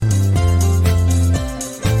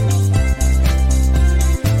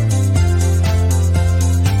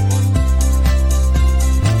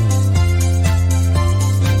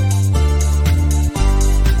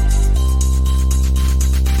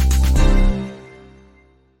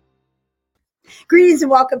Greetings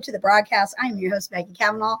and welcome to the broadcast. I am your host, Maggie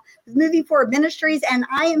Cavanaugh with Moving Forward Ministries, and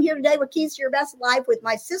I am here today with Keys to Your Best Life with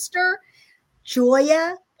my sister,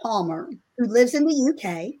 Joya Palmer, who lives in the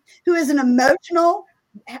UK, who is an emotional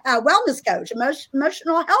wellness coach,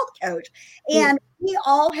 emotional health coach. And we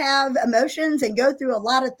all have emotions and go through a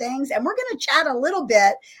lot of things. And we're going to chat a little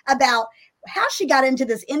bit about how she got into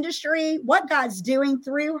this industry, what God's doing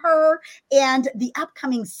through her, and the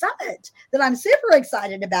upcoming summit that I'm super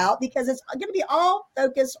excited about because it's going to be all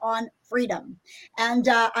focused on freedom. And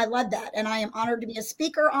I love that. And I am honored to be a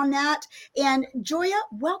speaker on that. And Joya,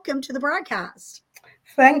 welcome to the broadcast.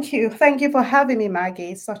 Thank you. Thank you for having me,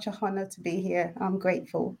 Maggie. It's such an honor to be here. I'm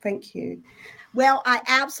grateful. Thank you. Well, I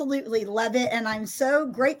absolutely love it. And I'm so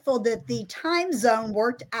grateful that the time zone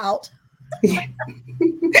worked out. Yes.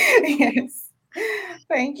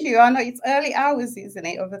 Thank you. I know it's early hours, isn't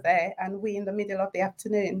it, over there? And we're in the middle of the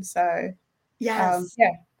afternoon. So, yes.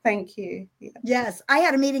 Thank you. Yeah. Yes, I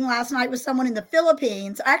had a meeting last night with someone in the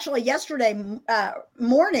Philippines, actually yesterday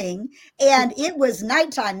morning, and it was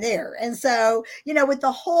nighttime there. And so, with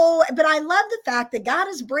the whole, but I love the fact that God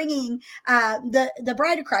is bringing the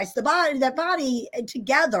bride of Christ, the body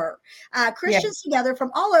together, Christians together from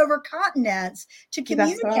all over continents to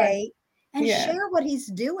communicate and share what he's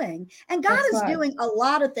doing. And God is doing a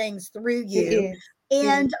lot of things through you.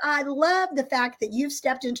 And I love the fact that you've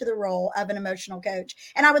stepped into the role of an emotional coach.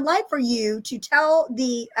 And I would like for you to tell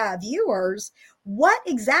the viewers what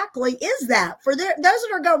exactly is that for those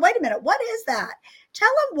that are going, wait a minute, what is that? Tell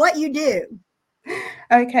them what you do.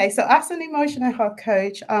 Okay, so as an emotional health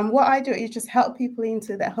coach, what I do is just help people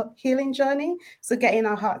into their healing journey, so getting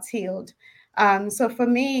our hearts healed. So for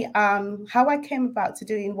me, how I came about to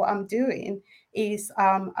doing what I'm doing is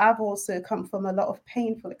I've also come from a lot of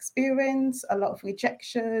painful experience, a lot of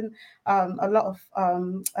rejection, a lot of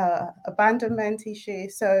abandonment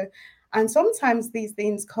issues. And sometimes these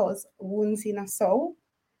things cause wounds in our soul.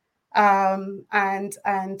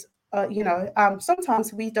 Sometimes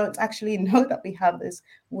we don't actually know that we have these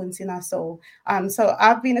wounds in our soul. So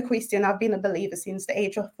I've been a Christian, I've been a believer since the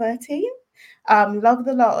age of 13. Love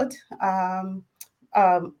the Lord,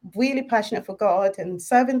 really passionate for God and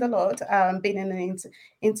serving the Lord, being in an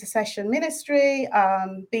intercession ministry,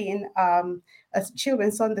 being a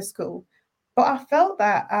children's Sunday school. But I felt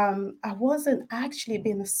that I wasn't actually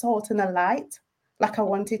being a salt and a light like I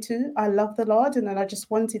wanted to. I love the Lord, and then I just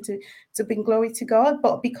wanted to bring glory to God.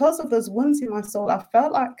 But because of those wounds in my soul, I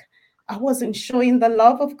felt like I wasn't showing the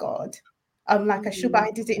love of God like I should, but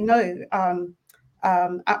I didn't know.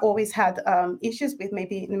 I always had issues with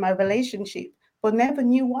maybe in my relationship, but never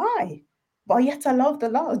knew why. But yet I love the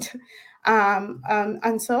Lord.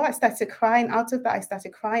 And so I started crying out of that. I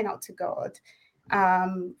started crying out to God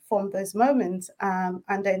from those moments.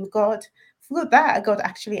 And then God, through that, God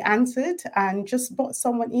actually answered and just brought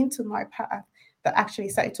someone into my path that actually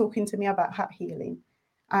started talking to me about heart healing.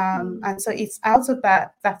 And so it's out of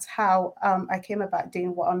that, that's how I came about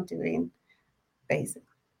doing what I'm doing, basically.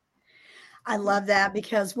 I love that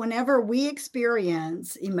because whenever we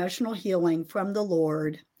experience emotional healing from the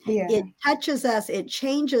Lord, it touches us, it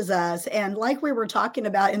changes us. And like we were talking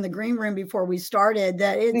about in the green room before we started,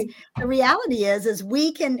 that it's the reality is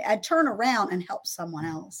we can turn around and help someone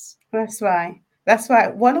else. That's right. That's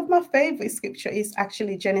right. One of my favorite scripture is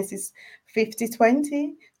actually Genesis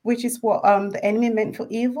 50:20, which is what the enemy meant for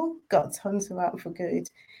evil, God turns around for good.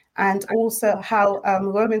 And also how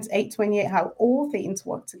Romans 8:28, how all things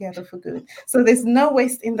work together for good. So there's no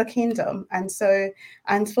waste in the kingdom. And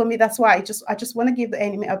for me, that's why I just want to give the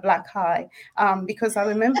enemy a black eye, because I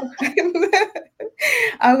remember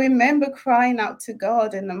I remember crying out to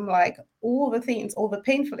God, and I'm like, all the things, all the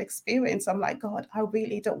painful experience, I'm like, God, I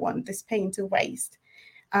really don't want this pain to waste.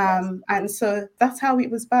 And so that's how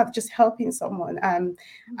it was about, just helping someone.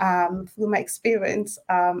 Through my experience,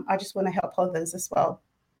 I just want to help others as well.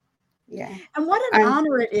 Yeah. And what an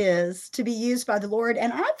honor it is to be used by the Lord.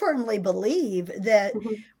 And I firmly believe that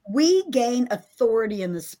we gain authority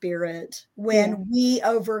in the spirit when we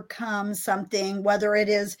overcome something, whether it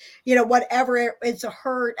is, whatever it's a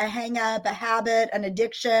hurt, a hang up, a habit, an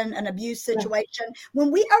addiction, an abuse situation.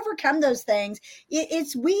 When we overcome those things,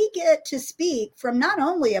 we get to speak from not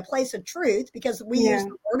only a place of truth, because we use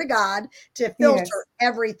the word of God to filter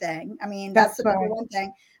everything. I mean, that's the number one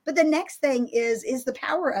thing. But the next thing is the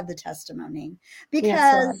power of the testimony,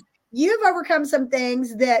 because you've overcome some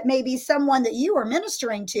things that maybe someone that you are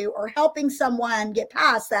ministering to or helping someone get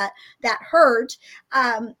past that hurt,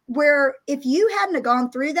 where if you hadn't have gone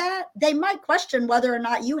through that, they might question whether or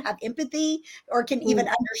not you have empathy or can even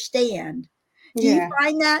understand. Do you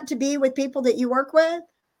find that to be with people that you work with?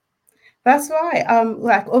 That's right.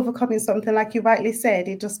 Like overcoming something, like you rightly said,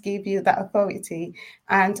 it just gave you that authority.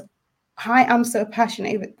 And I am so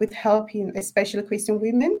passionate with helping, especially Christian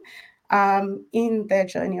women, in their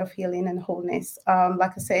journey of healing and wholeness.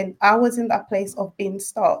 Like I said, I was in that place of being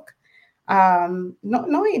stuck, not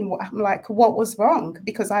knowing what was wrong,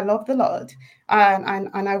 because I love the Lord, and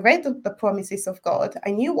I read the promises of God.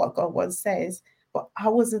 I knew what God was says, but I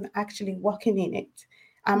wasn't actually walking in it,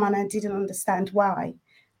 and I didn't understand why.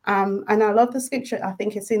 And I love the scripture. I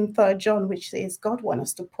think it's in 3rd John, which says God wants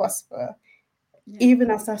us to prosper, Yeah. even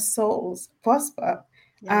as our souls prosper.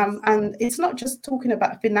 Yes. And it's not just talking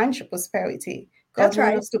about financial prosperity. God That's wants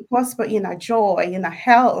right. us to prosper in our joy, in our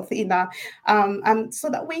health, in our and so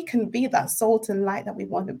that we can be that salt and light that we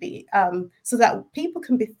want to be. So that people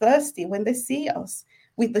can be thirsty when they see us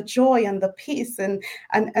with the joy and the peace and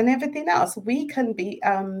everything else. We can be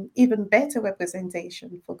even better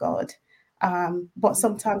representation for God. But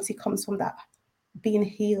sometimes it comes from that being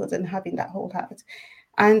healed and having that whole heart.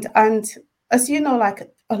 And as you know,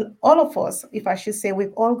 like all of us, if I should say,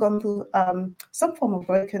 we've all gone through some form of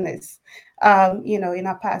brokenness, in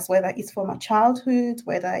our past, whether it's from our childhood,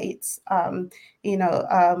 whether it's,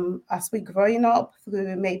 as we're growing up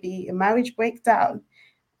through maybe a marriage breakdown.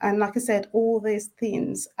 And like I said, all these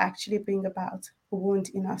things actually bring about a wound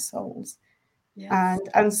in our souls. Yes.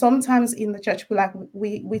 And sometimes in the church,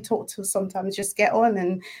 we talk to sometimes just get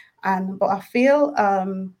on and but I feel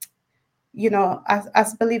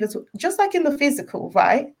as believers, just like in the physical,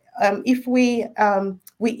 right? If we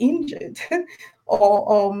injured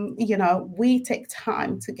or we take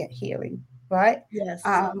time to get healing, right? Yes.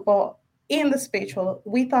 But in the spiritual,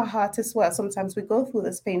 with our heart as well, sometimes we go through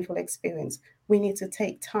this painful experience. We need to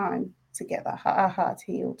take time to get our heart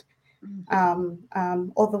healed.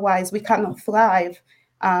 Otherwise, we cannot thrive,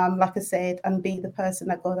 like I said, and be the person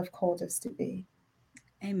that God has called us to be.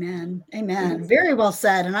 Amen. Amen. Yes. Very well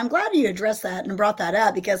said. And I'm glad you addressed that and brought that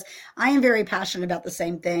up because I am very passionate about the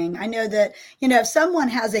same thing. I know that, if someone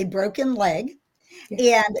has a broken leg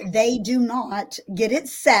Yes. and they do not get it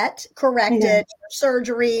set, Yeah. corrected,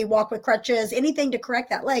 surgery, walk with crutches, anything to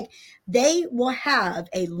correct that leg, they will have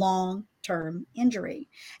a long term injury.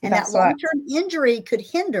 And that That's long right. term injury could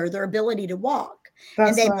hinder their ability to walk. And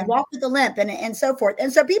That's they may right. walk with a limp and so forth.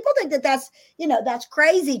 And so people think that that's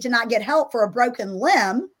crazy to not get help for a broken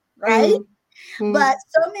limb, right? Mm, But mm,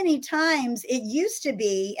 so many times it used to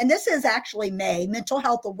be, and this is actually May, Mental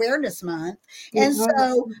Health Awareness Month. And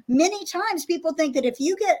so many times people think that if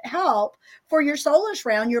you get help for your soulish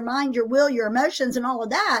realm, your mind, your will, your emotions, and all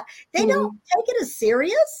of that, they don't mm. take it as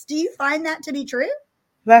serious. Do you find that to be true?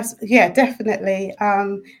 That's yeah, definitely.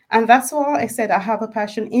 And that's why I said I have a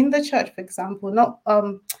passion in the church, for example, not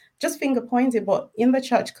just finger pointed, but in the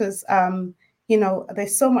church, because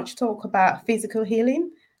there's so much talk about physical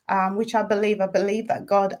healing, which I believe that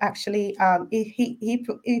God actually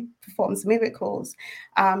he performs miracles.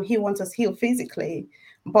 He wants us healed physically,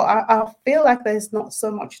 but I feel like there's not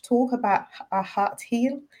so much talk about a heart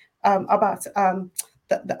heal, about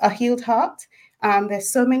a healed heart.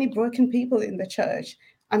 There's so many broken people in the church,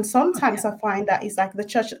 and Oh, sometimes yeah. I find that it's like the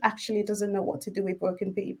church actually doesn't know what to do with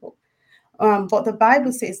broken people. But the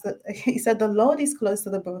Bible says that he said the Lord is close to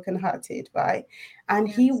the brokenhearted, right? And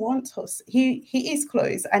he Yes. wants us, he is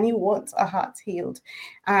close and he wants our hearts healed.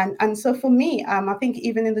 And so for me, I think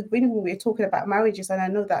even in the beginning when we were talking about marriages, and I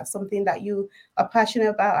know that's something that you are passionate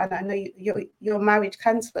about, and I know you're a marriage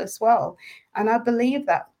counselor as well. And I believe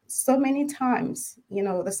that so many times,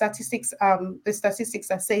 the statistics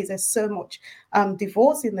that says there's so much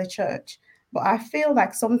divorce in the church. But I feel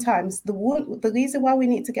like sometimes the reason why we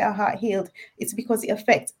need to get our heart healed is because it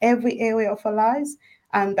affects every area of our lives,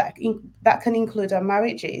 and that can include our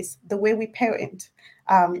marriages, the way we parent.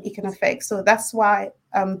 It can affect. So that's why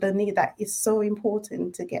the need that is so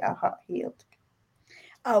important to get our heart healed.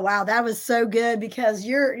 Oh wow, that was so good because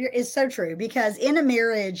you're it's so true because in a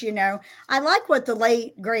marriage, I like what the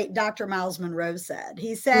late great Dr. Miles Monroe said.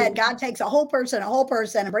 He said Mm, God takes a whole person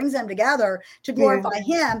and brings them together to yeah, glorify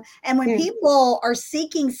him. And when yeah, people are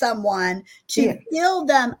seeking someone to yeah, fill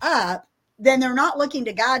them up, then they're not looking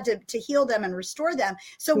to God to heal them and restore them.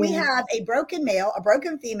 So we yeah, have a broken male, a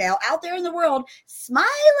broken female out there in the world, smiling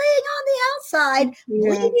on the outside,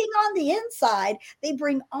 bleeding yeah, on the inside. They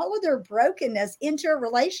bring all of their brokenness into a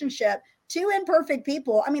relationship two imperfect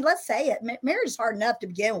people. I mean, let's say it, marriage is hard enough to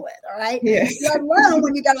begin with, all right? Yes. Let alone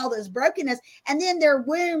when you got all this brokenness, and then their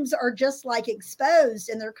wombs are just like exposed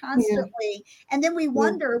and they're constantly, and then we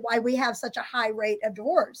wonder why we have such a high rate of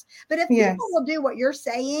divorce. But if people will do what you're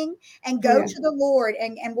saying and go to the Lord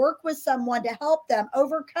and work with someone to help them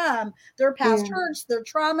overcome their past hurts, their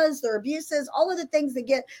traumas, their abuses, all of the things that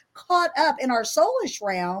get caught up in our soulish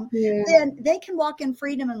realm, then they can walk in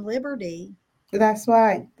freedom and liberty. That's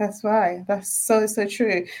right. That's right. That's so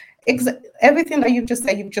true. Everything that you've just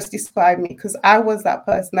said, you've just described me, because I was that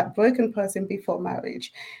person, that broken person before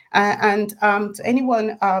marriage. And to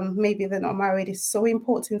anyone, maybe they're not married, it's so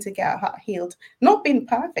important to get our heart healed. Not being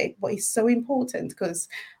perfect, but it's so important, because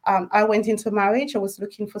I went into marriage, I was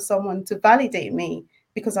looking for someone to validate me,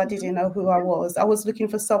 because I didn't know who I was. I was looking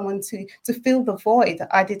for someone to fill the void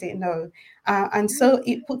that I didn't know. And so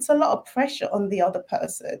it puts a lot of pressure on the other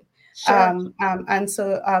person. Sure. And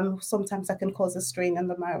so sometimes that can cause a strain in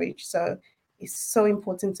the marriage. So it's so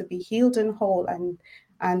important to be healed and whole, and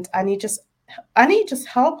he just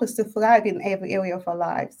help us to thrive in every area of our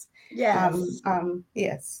lives. Yes.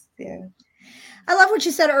 Yes. Yeah. I love what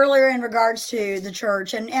you said earlier in regards to the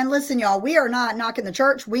church. And listen, y'all, we are not knocking the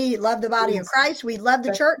church. We love the body of Christ. We love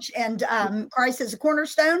the church, and Christ is a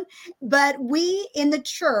cornerstone. But we in the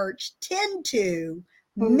church tend to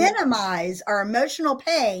minimize our emotional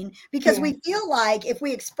pain, because we feel like if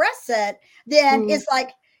we express it, then it's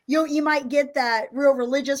like you might get that real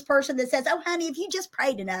religious person that says, "Oh, honey, if you just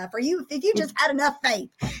prayed enough, or if you just had enough faith,"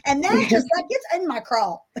 and that gets in my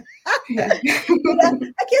crawl. That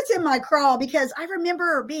gets in my crawl, because I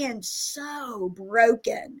remember being so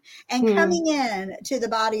broken and coming in to the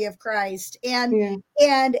body of Christ and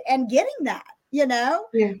getting that.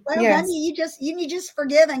 Honey, you just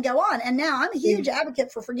forgive and go on. And now I'm a huge advocate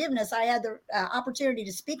for forgiveness. I had the opportunity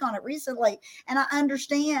to speak on it recently, and I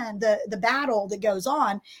understand the battle that goes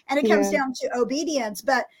on, and it comes down to obedience.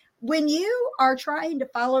 But when you are trying to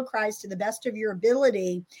follow Christ to the best of your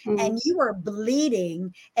ability, and you are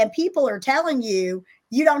bleeding, and people are telling you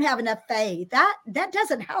you don't have enough faith, that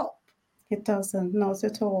doesn't help. It doesn't, not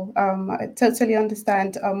at all. I totally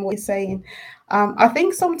understand what you're saying. I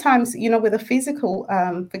think sometimes, with a physical,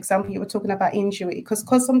 for example, you were talking about injury, because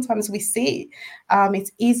sometimes we see it,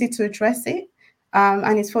 it's easy to address it.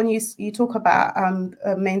 And it's funny you talk about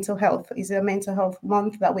mental health. Is a mental health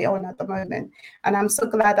month that we're on at the moment, and I'm so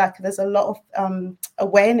glad that there's a lot of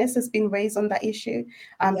awareness has been raised on that issue,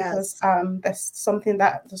 because that's something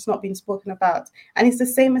that has not been spoken about. And it's the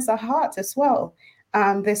same as our heart as well.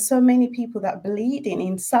 There's so many people that are bleeding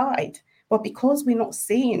inside, but because we're not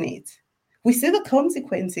seeing it, we see the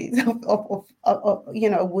consequences of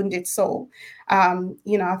a wounded soul.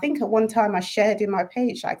 I think at one time I shared in my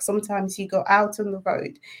page, like sometimes you go out on the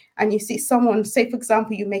road and you see someone, say for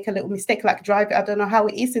example, you make a little mistake, like driving. I don't know how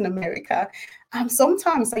it is in America.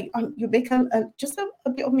 Sometimes you make just a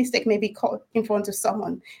bit of mistake, maybe caught in front of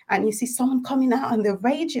someone, and you see someone coming out and they're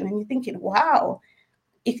raging, and you're thinking, wow,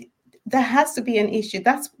 there has to be an issue.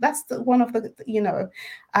 That's one of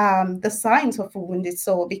the signs of a wounded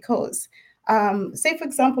soul, because say for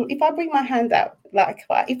example, if I bring my hand out, like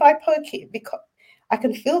if I poke it, because I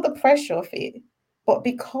can feel the pressure of it, but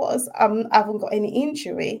because I haven't got any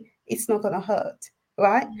injury, it's not going to hurt,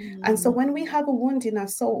 right? And so when we have a wound in our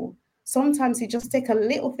soul, sometimes you just take a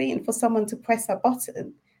little thing for someone to press a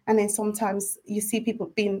button, and then sometimes you see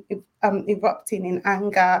people being erupting in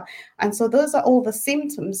anger. And so those are all the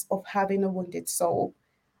symptoms of having a wounded soul.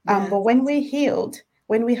 But when we're healed,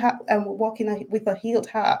 when we have walking with a healed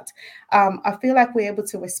heart, I feel like we're able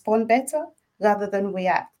to respond better rather than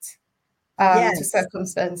react to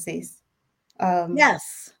circumstances.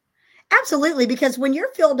 Yes. Absolutely, because when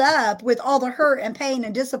you're filled up with all the hurt and pain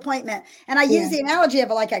and disappointment, and I use the analogy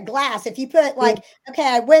of it like a glass. If you put okay,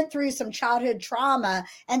 I went through some childhood trauma,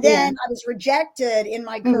 and then I was rejected in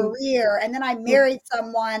my career, and then I married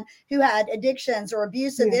someone who had addictions or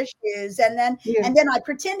abusive issues, and then I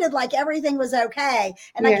pretended like everything was okay,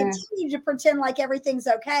 and I continued to pretend like everything's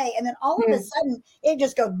okay, and then all of a sudden it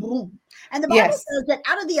just goes boom. And the Bible says that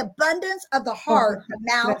out of the abundance of the heart, the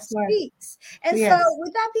mouth speaks. And so,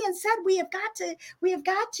 with that being said, we have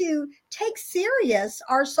got to take serious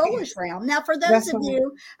our soulish realm. Now, for those of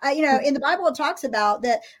you, in the Bible, it talks about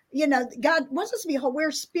that, God wants us to be whole.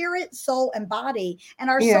 We're spirit, soul, and body. And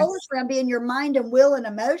our soulish realm being your mind and will and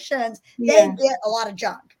emotions, they get a lot of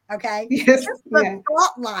junk. Okay. Just the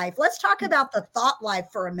thought life. Let's talk about the thought life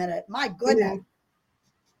for a minute. My goodness.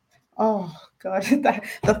 Oh God,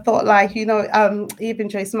 the thought life, even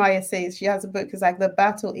Joyce Meyer says, she has a book, it's like the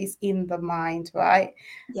battle is in the mind, right?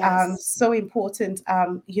 Yes. So important,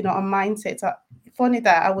 a mindset. Funny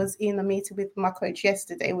that I was in a meeting with my coach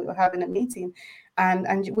yesterday. We were having a meeting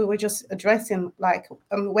and we were just addressing like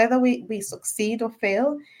whether we succeed or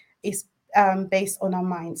fail is based on our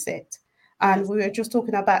mindset. And we were just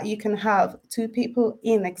talking about you can have two people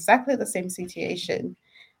in exactly the same situation.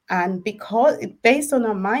 And because based on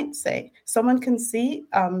our mindset, someone can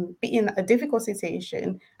be in a difficult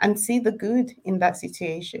situation and see the good in that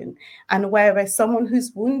situation. And whereas someone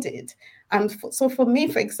who's wounded, and so for me,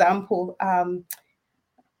 for example,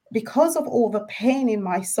 because of all the pain in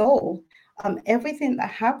my soul, everything that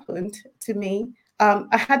happened to me,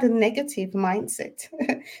 I had a negative mindset.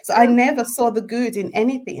 So I never saw the good in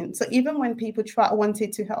anything. So even when people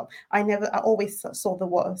wanted to help, I always saw the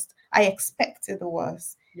worst. I expected the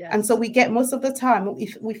worst. Yes. And so we get most of the time,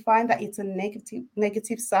 if we find that it's a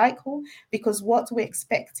negative cycle, because what we're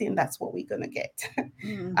expecting, that's what we're going to get.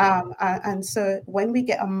 Mm-hmm. And so when we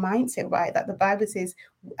get a mindset right, that the Bible says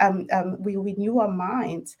we renew our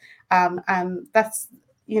minds, and that's,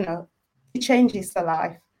 it changes the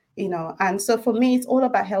life. And so for me, it's all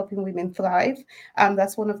about helping women thrive.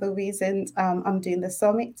 That's one of the reasons I'm doing the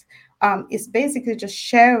summit. It's basically just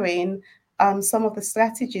sharing some of the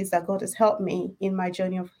strategies that God has helped me in my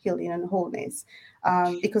journey of healing and wholeness,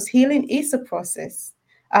 because healing is a process.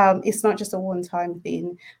 It's not just a one-time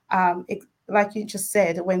thing. Like you just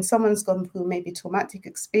said, when someone's gone through maybe traumatic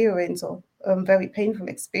experience or very painful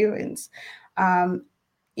experience,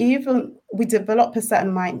 even we develop a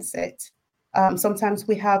certain mindset. Sometimes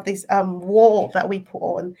we have this wall that we put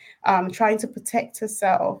on, trying to protect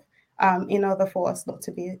ourselves in order for us not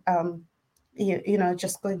to be,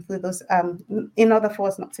 just going through those, in order for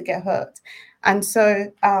us not to get hurt. And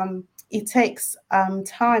so it takes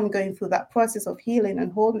time going through that process of healing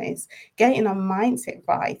and wholeness, getting our mindset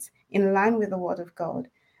right in line with the Word of God.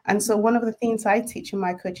 And so one of the things I teach in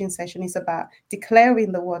my coaching session is about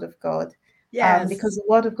declaring the Word of God. Yes. Because the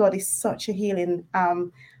Word of God is such a healing,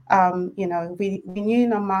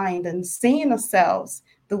 renewing our mind and seeing ourselves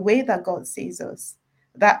the way that God sees us,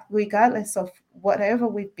 that regardless of whatever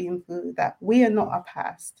we've been through, that we are not our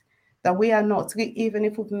past, that we are not, even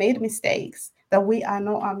if we've made mistakes, that we are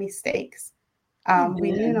not our mistakes.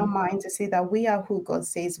 Renewing our mind to see that we are who God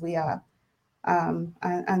says we are.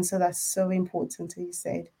 And so that's so important, you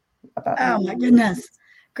said about. Oh my goodness.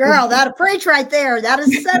 Girl, that'll preach right there. That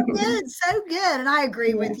is so good, so good. And I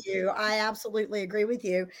agree with you. I absolutely agree with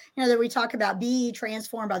you. That we talk about be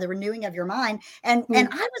transformed by the renewing of your mind. And I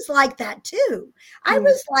was like that too. I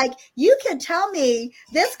was like, you can tell me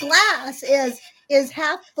this glass is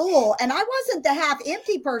half full, and I wasn't the half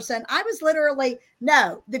empty person. I was literally,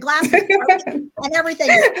 no, the glass is broken and everything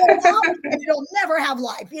is filled out and it'll never have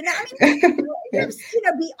life. It was,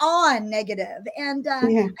 beyond negative. And I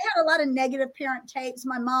had a lot of negative parent tapes.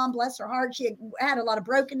 My mom, bless her heart, she had a lot of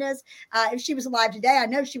brokenness. If she was alive today, I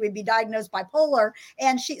know she would be diagnosed bipolar.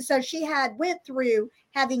 And she went through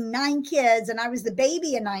having 9 kids, and I was the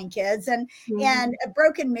baby of 9 kids, and a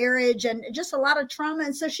broken marriage and just a lot of trauma.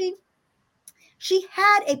 And so she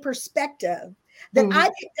had a perspective that I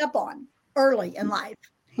picked up on early in life.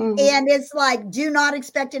 And it's like, do not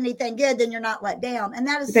expect anything good, then you're not let down. And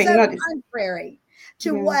that is so contrary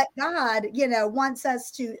to what God, wants us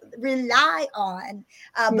to rely on,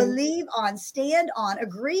 believe on, stand on,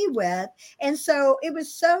 agree with. And so it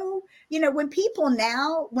was so, when people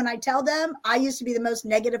now, when I tell them I used to be the most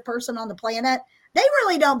negative person on the planet, they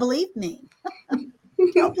really don't believe me. Don't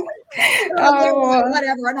believe me.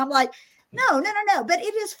 Whatever. And I'm like, no. But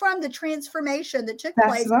it is from the transformation that took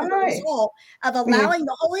place as a result of allowing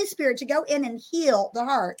the Holy Spirit to go in and heal the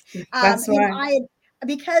heart.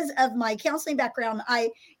 Because of my counseling background,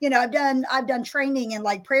 I've done training in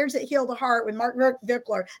like prayers that heal the heart with Mark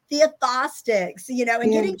Vickler, the Theosophistics,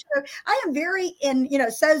 and getting to, I am very in,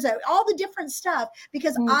 Sozo, all the different stuff,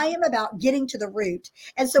 because I am about getting to the root.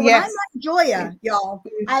 And so when I met Joya, y'all,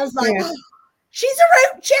 I was like, oh, she's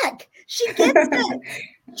a root check. She gets it.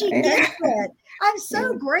 She gets it. I'm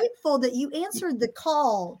so grateful that you answered the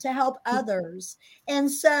call to help others. And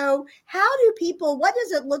so what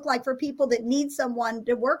does it look like for people that need someone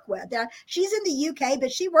to work with? She's in the UK,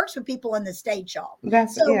 but she works with people in the States, y'all.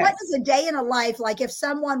 What is a day in a life like if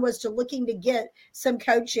someone was looking to get some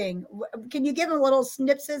coaching? Can you give them a little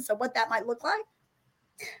snippets of what that might look like?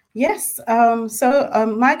 Yes.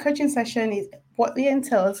 So my coaching session is what it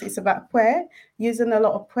entails is about prayer, using a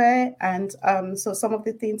lot of prayer. And so some of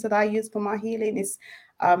the things that I use for my healing is,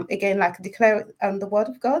 again, like declare the word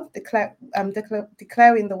of God,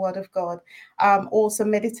 declaring the word of God. Also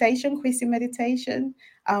meditation, Christian meditation,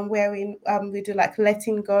 wherein we do like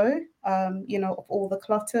letting go, of all the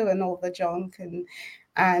clutter and all the junk,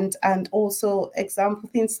 and also example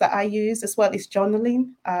things that I use as well is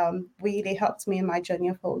journaling. Really helped me in my journey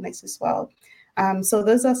of wholeness as well. So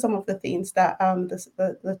those are some of the things that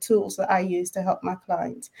the tools that I use to help my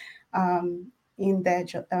clients in their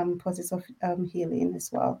process of healing as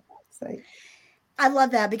well. So I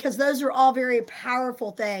love that, because those are all very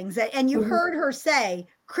powerful things. And you heard her say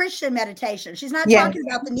Christian meditation. She's not yes, talking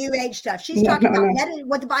about the new age stuff. She's no, talking no, about no.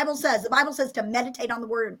 what the Bible says. The Bible says to meditate on the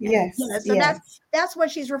word. And Yes, so yes, that's what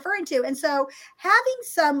she's referring to. And so having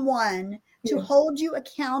someone to yes. hold you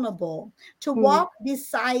accountable, to Mm, walk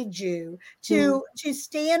beside you, mm, to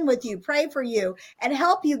stand with you, pray for you, and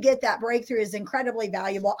help you get that breakthrough is incredibly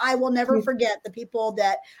valuable. I will never yes, forget the people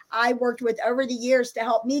that I worked with over the years to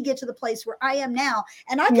help me get to the place where I am now.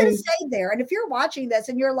 And I could have mm, stayed there. And if you're watching this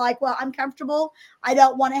and you're like, well, I'm comfortable, I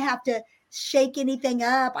don't want to have to shake anything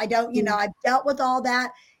up. I don't, mm, I've dealt with all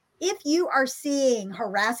that. If you are seeing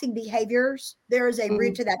harassing behaviors, there is a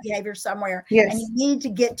root mm. to that behavior somewhere, and you Yes, need to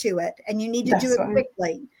get to it, and you need to do that's it right.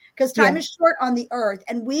 quickly, because time Yes, is short on the earth,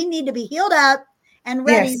 and we need to be healed up and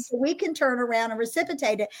ready yes, so we can turn around and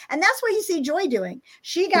reciprocate it. And that's what you see Joy doing.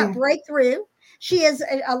 She got yeah. breakthrough. She has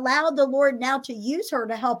allowed the Lord now to use her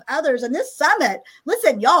to help others. And this summit,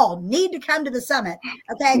 listen, y'all need to come to the summit.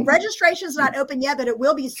 Okay. Registration is not open yet, but it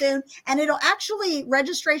will be soon. And it'll actually,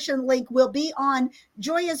 registration link will be on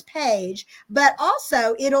Joya's page, but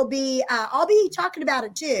also it'll be, I'll be talking about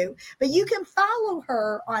it too, but you can follow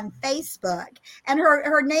her on Facebook, and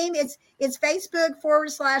her name it's Facebook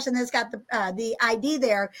 / and it's got the ID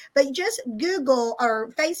there, but just Google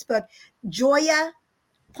or Facebook Joya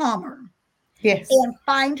Palmer Yes. and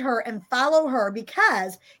find her and follow her,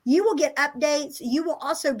 because you will get updates. You will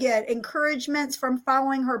also get encouragements from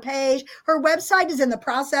following her page. Her website is in the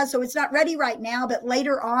process, so it's not ready right now, but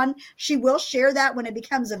later on, she will share that when it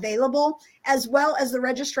becomes available, as well as the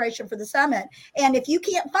registration for the summit. And if you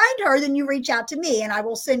can't find her, then you reach out to me and I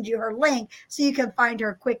will send you her link so you can find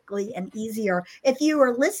her quickly and easier. If you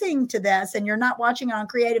are listening to this and you're not watching on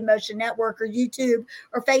Creative Motion Network or YouTube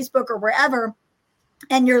or Facebook or wherever,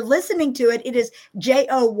 and you're listening to it, it is Joya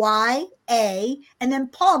and then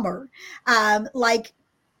Palmer, like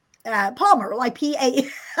Palmer, like Palmer, like it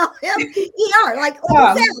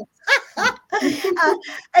Um, sounds.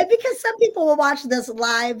 And because some people will watch this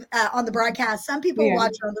live on the broadcast, some people will yeah,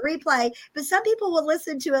 watch it on the replay, but some people will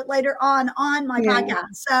listen to it later on my yeah. podcast.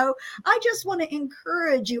 So I just want to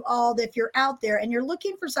encourage you all that if you're out there and you're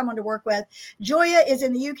looking for someone to work with, Joya is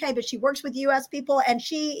in the UK, but she works with US people, and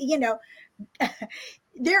she,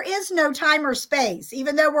 there is no time or space,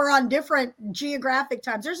 even though we're on different geographic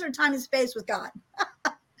times. There's no time and space with God.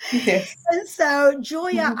 Yes. And so,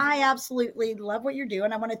 Joya, Mhm. I absolutely love what you're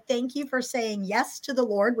doing. I want to thank you for saying yes to the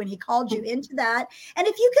Lord when He called you into that. And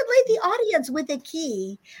if you could leave the audience with a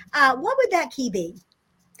key, what would that key be?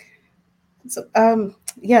 So,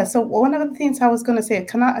 yeah. So one of the things I was going to say,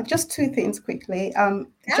 can I just two things quickly?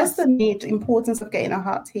 Just the Yes. need, importance of getting our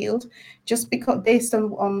heart healed, just because based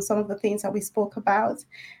on some of the things that we spoke about,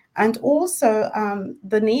 and also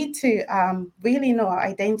the need to really know our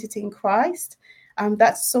identity in Christ.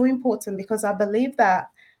 That's so important because I believe that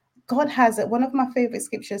God has it. One of my favorite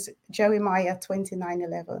scriptures, Jeremiah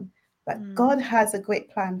 29:11, that Mm, God has a great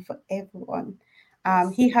plan for everyone.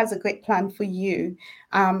 yes. He has a great plan for you.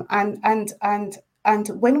 And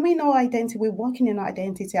when we know identity, we're walking in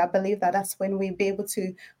identity. I believe that that's when we'll be able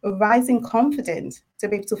to rise in confidence to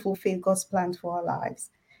be able to fulfill God's plan for our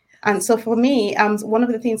lives. And so for me, one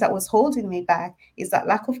of the things that was holding me back is that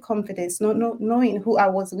lack of confidence, not knowing who I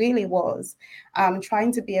really was,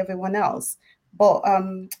 trying to be everyone else. But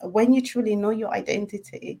when you truly know your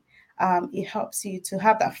identity, it helps you to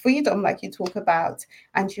have that freedom, like you talk about,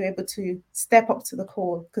 and you're able to step up to the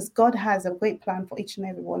call because God has a great plan for each and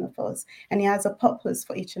every one of us, and He has a purpose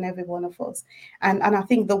for each and every one of us. And I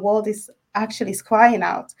think the world is actually crying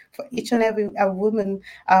out for each and every a woman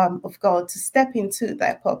of God to step into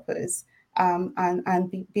their purpose and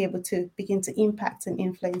be able to begin to impact and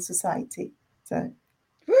influence society. So,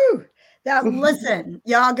 Whew. Now, listen,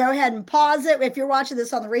 y'all go ahead and pause it. If you're watching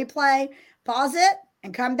this on the replay, pause it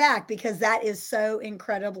and come back, because that is so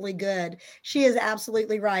incredibly good. She is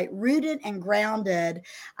absolutely right. Rooted and grounded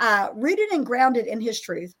in His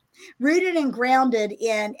truth, rooted and grounded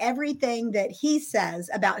in everything that He says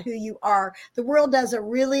about who you are. The world doesn't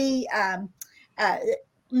really, uh,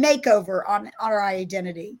 makeover on our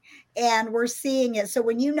identity, and we're seeing it. So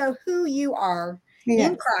when you know who you are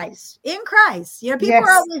Yes. in Christ, you know, people are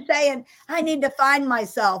Yes. always saying, I need to find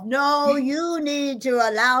myself. No, you need to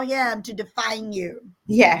allow him to define you.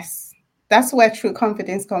 Yes. That's where true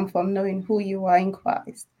confidence comes from, knowing who you are in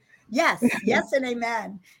Christ. Yes, yes, and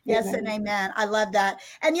amen. Yes, and Amen. amen. I love that.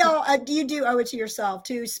 And y'all, do you do owe it to yourself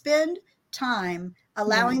to spend time Yeah.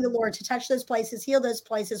 allowing the Lord to touch those places, heal those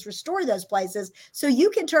places, restore those places, so you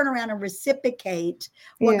can turn around and reciprocate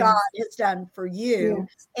what God Yes. has done for you.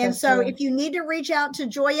 Yes. And That's so, right. if you need to reach out to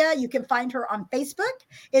Joya, you can find her on Facebook.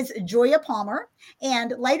 It's Joya Palmer.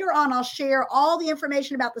 And later on, I'll share all the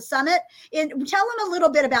information about the summit. And tell them a little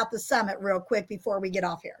bit about the summit, real quick, before we get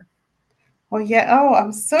off here. Oh yeah. Oh,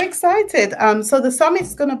 I'm so excited. So the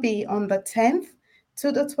summit's going to be on the 10th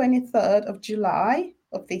to the 23rd of July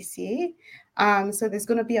of this year. So there's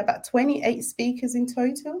going to be about 28 speakers in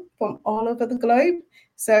total from all over the globe.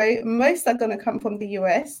 So most are going to come from the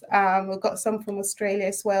US. We've got some from Australia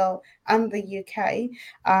as well and the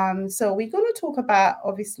UK. So we're going to talk about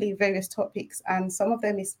obviously various topics, and some of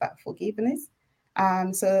them is about forgiveness.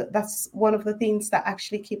 So that's one of the things that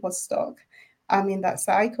actually keep us stuck in that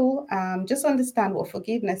cycle. Just understand what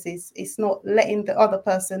forgiveness is. It's not letting the other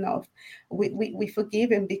person off. We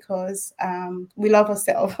forgive him because we love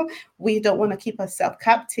ourselves. We don't want to keep ourselves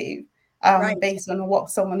captive Right. based on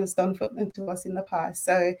what someone has done to us in the past.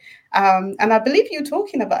 So, and I believe you're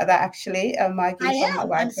talking about that actually, Maggie, I if I'm not am.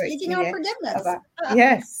 right, I'm correct speaking me, on yeah, forgiveness. about,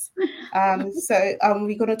 yes. So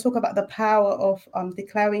we're going to talk about the power of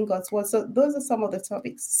declaring God's word. So those are some of the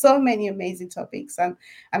topics, so many amazing topics. And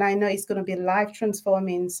I know it's going to be life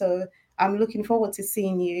transforming. So I'm looking forward to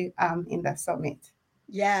seeing you in that summit.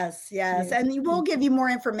 Yes, yes. Yes. And we'll give you more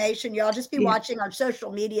information. Y'all just be Yeah. watching our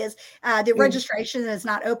social medias. The Yeah. registration is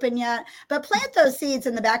not open yet, but plant those seeds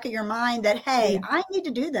in the back of your mind that, hey, Yeah. I need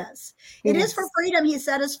to do this. It is for Yes. freedom. He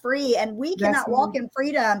set us free, and we That's cannot walk right. in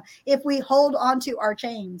freedom if we hold on to our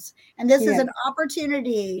chains. And this is Yeah. an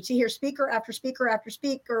opportunity to hear speaker after speaker after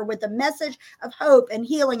speaker with a message of hope and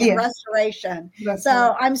healing and Yeah. restoration. That's right.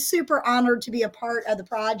 So I'm super honored to be a part of the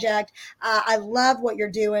project. I love what you're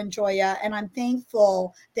doing, Joya, and I'm thankful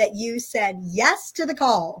that you said yes to the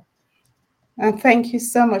call. And thank you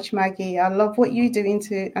so much, Maggie. I love what you're doing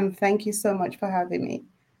too. And thank you so much for having me.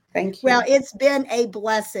 Thank Well, you. it's been a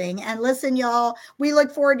blessing. And listen, y'all, we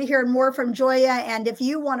look forward to hearing more from Joya. And if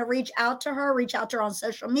you want to reach out to her on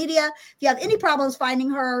social media. If you have any problems finding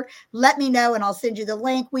her, let me know and I'll send you the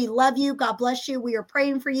link. We love you. God bless you. We are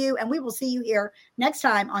praying for you. And we will see you here next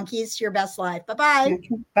time on Keys to Your Best Life. Bye bye.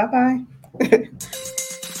 Okay. Bye bye.